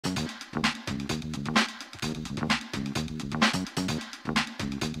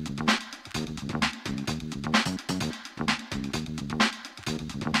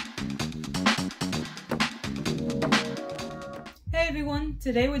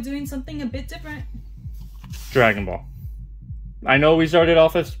Today we're doing something a bit different. Dragon Ball. I know we started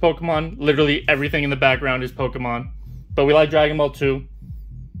off as Pokemon. Literally everything in the background is Pokemon. But we like Dragon Ball too.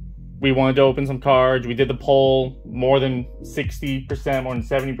 We wanted to open some cards. We did the poll. More than 60%, more than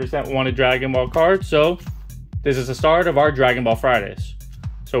 70% wanted Dragon Ball cards. So this is the start of our Dragon Ball Fridays.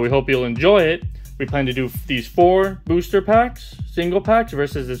 So we hope you'll enjoy it. We plan to do these 4 booster packs, single packs,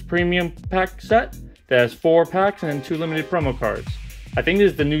 versus this premium pack set that has 4 packs and then 2 limited promo cards. I think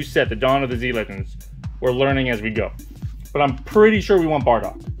this is the new set, the Dawn of the Z Legends. We're learning as we go. But I'm pretty sure we want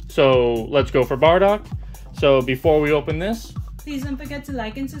Bardock. So let's go for Bardock. So before we open this, please don't forget to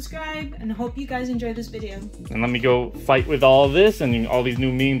like and subscribe, and I hope you guys enjoy this video. And let me go fight with all of this, and all these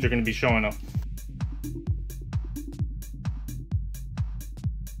new memes are going to be showing up.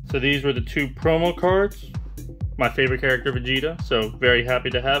 So these were the 2 promo cards. My favorite character, Vegeta. So very happy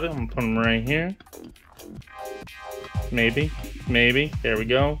to have it. I'm putting them right here. Maybe. There we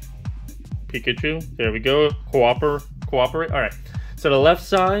go. Pikachu. There we go. Cooperate. All right. So the left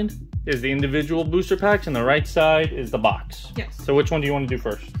side is the individual booster packs, and the right side is the box. Yes. So which one do you want to do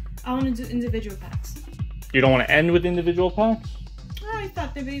first? I want to do individual packs. You don't want to end with individual packs? I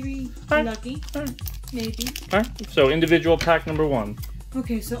thought they may be lucky. Maybe. All right. So individual pack number 1.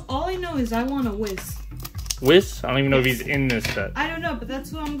 Okay, so all I know is I want a Whis. Whis? I don't even know if he's in this set. I don't know, but that's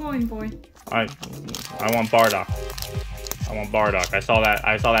who I'm going for. I want Bardock. I want Bardock. I saw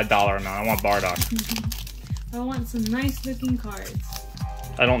that dollar amount. I want Bardock. I want some nice looking cards.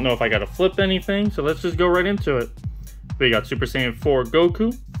 I don't know if I gotta flip anything, so let's just go right into it. We got Super Saiyan 4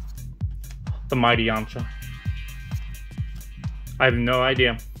 Goku, the Mighty Yamcha. I have no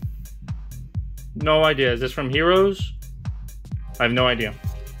idea. No idea. Is this from Heroes? I have no idea.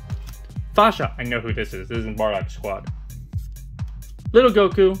 Fasha. I know who this is. This is in Bardock's squad. Little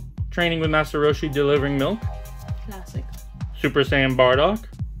Goku, training with Master Roshi, delivering milk. Classic. Super Saiyan Bardock.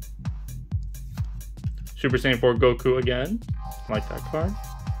 Super Saiyan 4 Goku again. Like that card.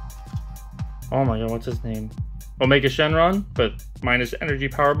 Oh my god, what's his name? Omega Shenron, but minus energy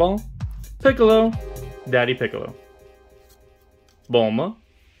Powerball. Piccolo. Daddy Piccolo. Bulma.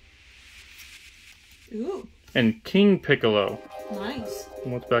 Ooh. And King Piccolo. Nice.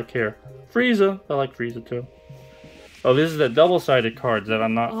 And what's back here? Frieza. I like Frieza too. Oh, this is the double-sided cards that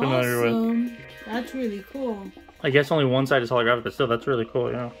I'm not familiar with. That's really cool. I guess only one side is holographic, but still, that's really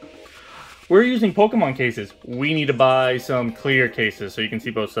cool, yeah. We're using Pokemon cases. We need to buy some clear cases so you can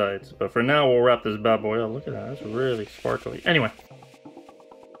see both sides. But for now, we'll wrap this bad boy up. Look at that. That's really sparkly. Anyway.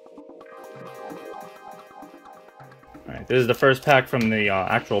 Alright, this is the first pack from the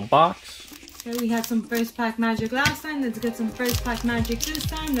actual box. Okay, we had some first pack magic last time. Let's get some first pack magic this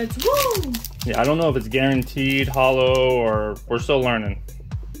time. Let's woo! Yeah, I don't know if it's guaranteed, hollow, or we're still learning.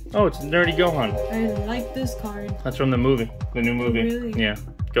 Oh, it's Nerdy Gohan. I like this card. That's from the movie. The new movie. Really? Yeah.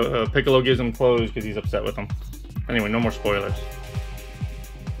 Piccolo gives him clothes because he's upset with him. Anyway, no more spoilers.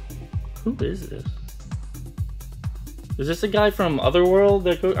 Who is this? Is this a guy from Otherworld?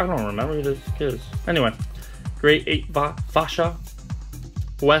 I don't remember who this is. Anyway, Grade 8 Fasha.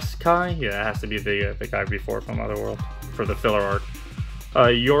 West Kai. Yeah, it has to be the guy before from Otherworld for the filler arc.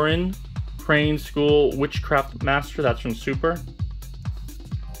 Yorin, Crane School Witchcraft Master. That's from Super.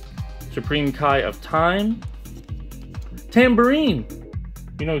 Supreme Kai of Time. Tambourine.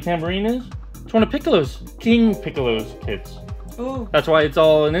 You know who Tambourine is? It's one of Piccolo's, King Piccolo's kids. Oh. That's why it's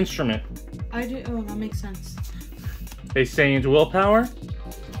all an instrument. I did. Oh, that makes sense. They Saiyan's Willpower.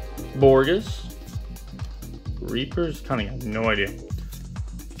 Borgus. Reaper's Cunning. I have no idea.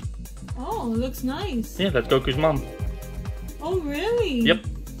 Oh, it looks nice. Yeah, that's Goku's mom. Oh, really? Yep.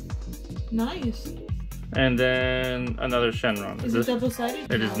 Nice. And then another Shenron. Is it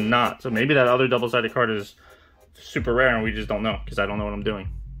double-sided? It is not. So maybe that other double-sided card is super rare and we just don't know because I don't know what I'm doing.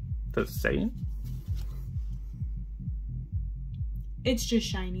 Does it say it? It's just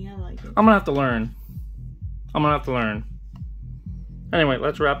shiny. I like it. I'm gonna have to learn. Anyway,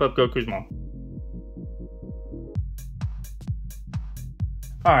 let's wrap up Goku's mom.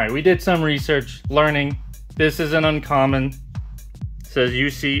 Alright, we did some research, learning. This is an uncommon. It says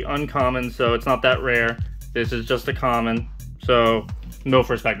UC uncommon, so it's not that rare. This is just a common, so no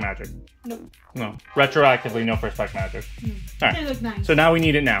first pack magic. Nope. No. Retroactively, no first pack magic. No. Alright. They look nice. So now we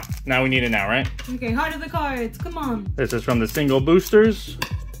need it now. Now we need it now, right? Okay, heart of the cards. Come on. This is from the single boosters.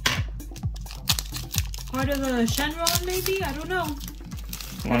 Heart of the Shenron, maybe? I don't know.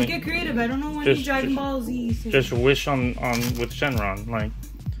 Gotta get creative. I don't know any Dragon Ball Z. Just wish on with Shenron. Like,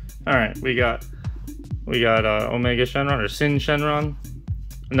 all right, we got Omega Shenron or Sin Shenron,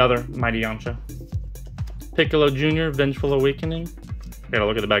 another Mighty Yamcha. Piccolo Jr. Vengeful Awakening. Gotta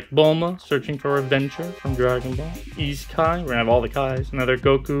look at the back. Bulma, searching for adventure from Dragon Ball. East Kai, we're gonna have all the Kais. Another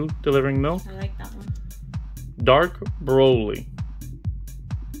Goku delivering milk. I like that one. Dark Broly.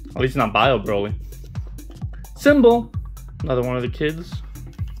 At least not Bio Broly. Symbol, another one of the kids.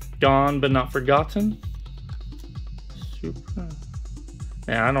 Gone but not forgotten. Super.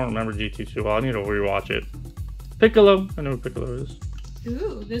 Yeah, I don't remember GT too well. I need to rewatch it. Piccolo, I know who Piccolo is.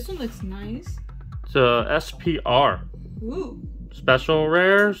 Ooh, this one looks nice. It's a SPR. Ooh. Special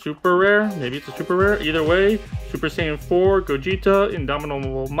rare, super rare, maybe it's a super rare. Either way, Super Saiyan 4, Gogeta,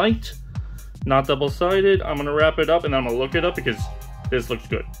 Indomitable Might. Not double-sided. I'm gonna wrap it up and then I'm gonna look it up because this looks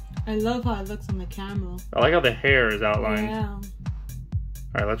good. I love how it looks on the camera. I like how the hair is outlined. Yeah.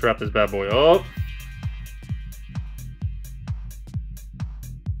 Alright, let's wrap this bad boy up.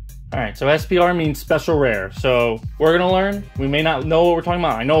 Alright, so SPR means special rare. So we're gonna learn. We may not know what we're talking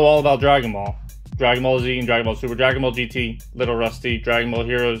about. I know all about Dragon Ball. Dragon Ball Z and Dragon Ball Super. Dragon Ball GT, little rusty. Dragon Ball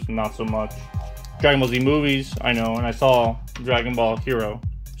Heroes, not so much. Dragon Ball Z movies, I know. And I saw Dragon Ball Hero,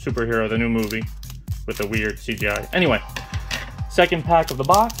 Superhero, the new movie with the weird CGI. Anyway, second pack of the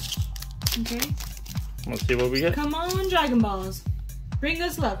box. Okay. Let's see what we get. Come on, Dragon Balls. Bring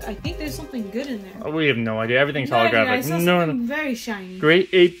us luck. I think there's something good in there. Oh, we have no idea. Everything's Yeah, holographic. I saw something very shiny. Great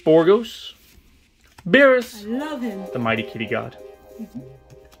Ape Borgos. Beerus. I love him. The mighty kitty god.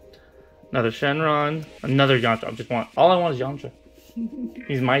 Another Shenron. Another Yamcha. All I want is Yamcha.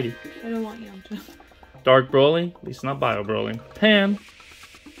 He's mighty. I don't want Yamcha. Dark Broly. At least not Bio Broly. Pan.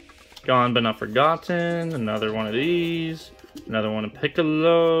 Gone but not forgotten. Another one of these. Another one of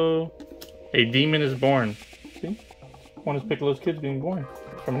Piccolo. A demon is born. See? One of Piccolo's kids being born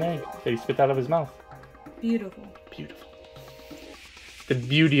from an egg that he spit out of his mouth. Beautiful. Beautiful. The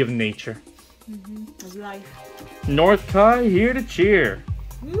beauty of nature. Of life. North Kai here to cheer.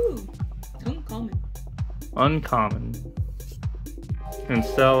 Ooh. Uncommon. Uncommon. And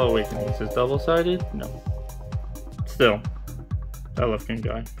Cell Awakening. Is this double-sided? No. Still. I love King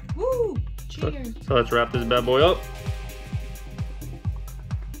Guy. Woo! Cheers. So let's wrap this bad boy up.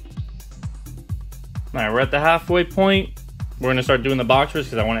 Alright, we're at the halfway point. We're going to start doing the boxers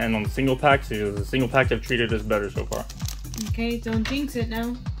because I want to end on the single packs because the single packs have treated us better so far. Okay, don't jinx it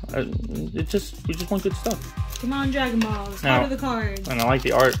now. We just want good stuff. Come on, Dragon Balls. Now, Out of the cards. And I like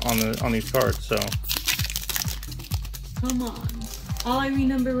the art on these cards, so. Come on. All I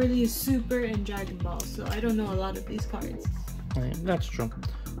remember really is Super and Dragon Ball, so I don't know a lot of these cards. Yeah, that's true.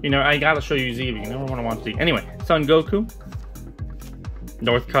 You know, I gotta show you Z, but you never want to watch Z. Anyway, Son Goku.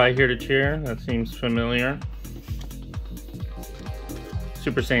 North Kai here to cheer. That seems familiar.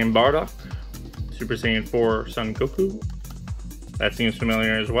 Super Saiyan Bardock. Super Saiyan 4 Son Goku. That seems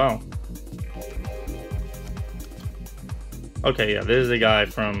familiar as well. Okay, yeah, this is the guy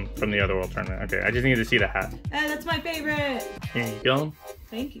from the other world tournament. Okay, I just need to see the hat. That's my favorite. Here you go.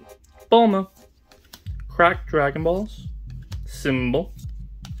 Thank you. Bulma. Cracked Dragon Balls. Symbol.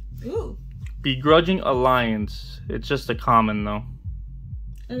 Ooh. Begrudging Alliance. It's just a common though.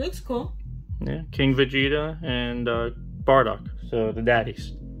 It looks cool. Yeah, King Vegeta and Bardock. So the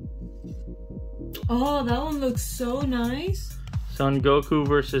daddies. Oh, that one looks so nice. Son Goku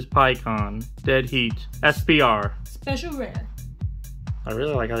versus Pikkon. Dead Heat. SPR. Special rare. I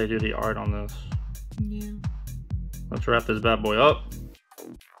really like how they do the art on this. Yeah. Let's wrap this bad boy up.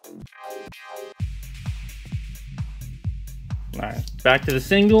 Alright, back to the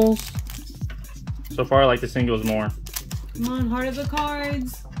singles. So far I like the singles more. Come on, Heart of the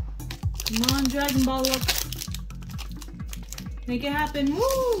Cards. Come on, Dragon Ball look. Make it happen.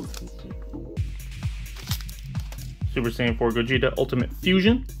 Woo! Super Saiyan 4 Gogeta Ultimate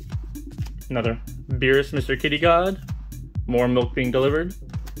Fusion. Another Beerus Mr. Kitty God. More milk being delivered.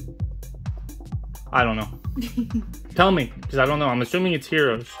 I don't know. Tell me, because I don't know. I'm assuming it's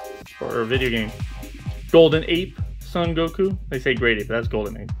Heroes or a video game. Golden Ape Son Goku. They say Great Ape, but that's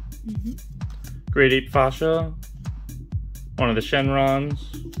Golden Ape. Great Ape Fasha. One of the Shenrons.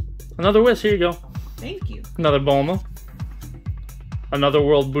 Another Whis, here you go. Thank you. Another Bulma. Another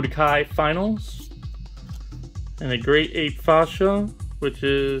World Budokai Finals. And a Great Ape Fasha, which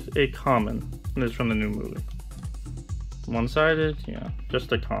is a common. And this is from the new movie. One-sided, yeah,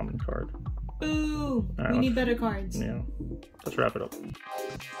 just a common card. Ooh, right, we need better cards. Yeah, let's wrap it up.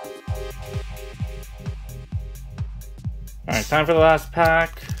 Alright, time for the last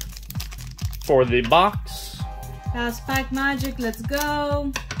pack for the box. Last pack magic, let's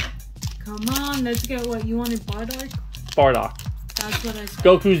go. Come on, let's get what you wanted, Bardock? Bardock. That's what I said.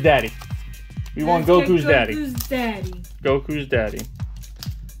 Goku's daddy. We want Goku's daddy. Goku's daddy. Goku's daddy.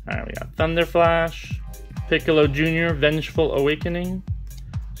 Alright, we got Thunder Flash, Piccolo Jr., Vengeful Awakening,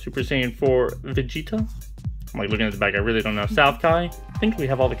 Super Saiyan 4 Vegeta. I'm like looking at the back, I really don't know. South Kai, think we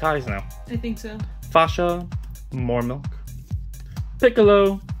have all the Kais now. I think so. Fasha, more milk.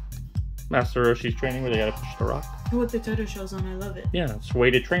 Piccolo, Master Roshi's training where they gotta push the rock. With the turtle shells on, I love it. Yeah, it's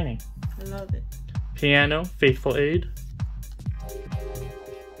weighted training. I love it. Piano, Faithful Aid.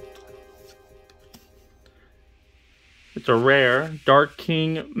 It's a rare Dark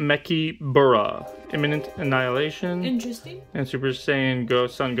King Meki Burra, Imminent Annihilation. Interesting. And Super Saiyan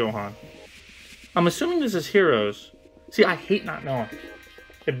Sun Gohan. I'm assuming this is Heroes. See, I hate not knowing.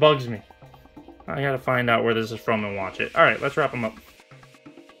 It bugs me. I gotta find out where this is from and watch it. Alright, let's wrap them up.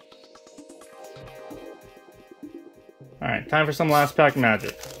 Alright, time for some last pack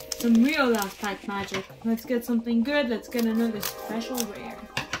magic. Some real last pack magic. Let's get something good. Let's get another special rare.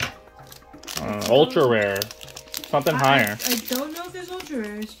 Ultra rare. Something higher. I don't know if there's ultra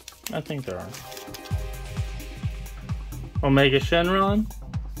rares. I think there are. Omega Shenron.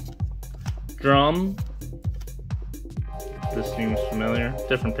 Drum. This seems familiar.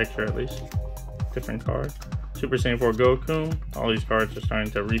 Different picture at least. Different card. Super Saiyan 4 Goku. All these cards are starting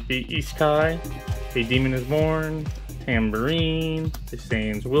to repeat. Iskai. A Demon is Born. Tambourine. The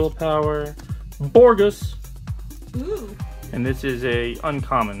Saiyan's Willpower. Borgus. Ooh. And this is a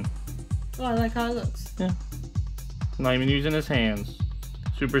uncommon. Oh, I like how it looks. Yeah. Not even using his hands.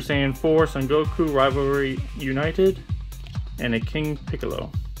 Super Saiyan 4 Son Goku Rivalry United. And a King Piccolo.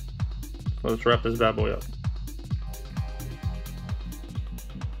 So let's wrap this bad boy up.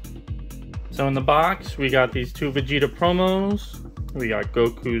 So in the box, we got these 2 Vegeta promos. We got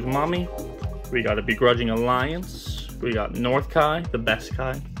Goku's Mommy. We got a Begrudging Alliance. We got North Kai, the best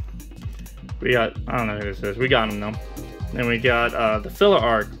Kai. We got, I don't know who this is. We got him though. And we got the filler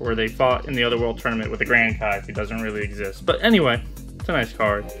arc where they fought in the Otherworld tournament with the Grand Kai, who doesn't really exist. But anyway, it's a nice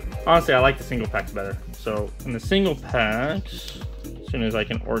card. Honestly, I like the single packs better. So in the single packs, as soon as I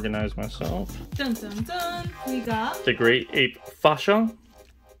can organize myself. Dun dun dun. We got the Great Ape Fasha.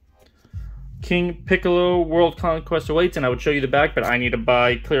 King Piccolo World Conquest awaits, and I would show you the back, but I need to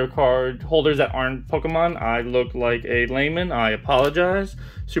buy clear card holders that aren't Pokemon. I look like a layman. I apologize.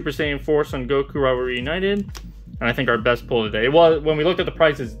 Super Saiyan 4 Son Goku Rivalry United. And I think our best pull today. Well, when we looked at the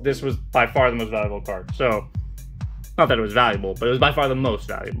prices, this was by far the most valuable card. So, not that it was valuable, but it was by far the most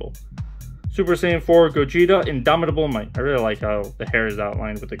valuable. Super Saiyan 4 Gogeta Indomitable Might. I really like how the hair is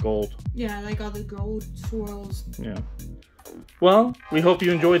outlined with the gold. Yeah, I like all the gold swirls. Yeah. Well, we hope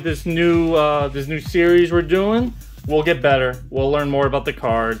you enjoyed this new series we're doing. We'll get better. We'll learn more about the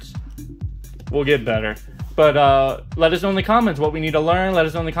cards. We'll get better. But let us know in the comments what we need to learn. Let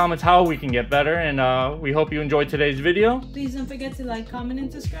us know in the comments how we can get better. And we hope you enjoyed today's video. Please don't forget to like, comment,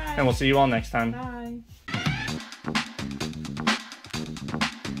 and subscribe. And we'll see you all next time. Bye.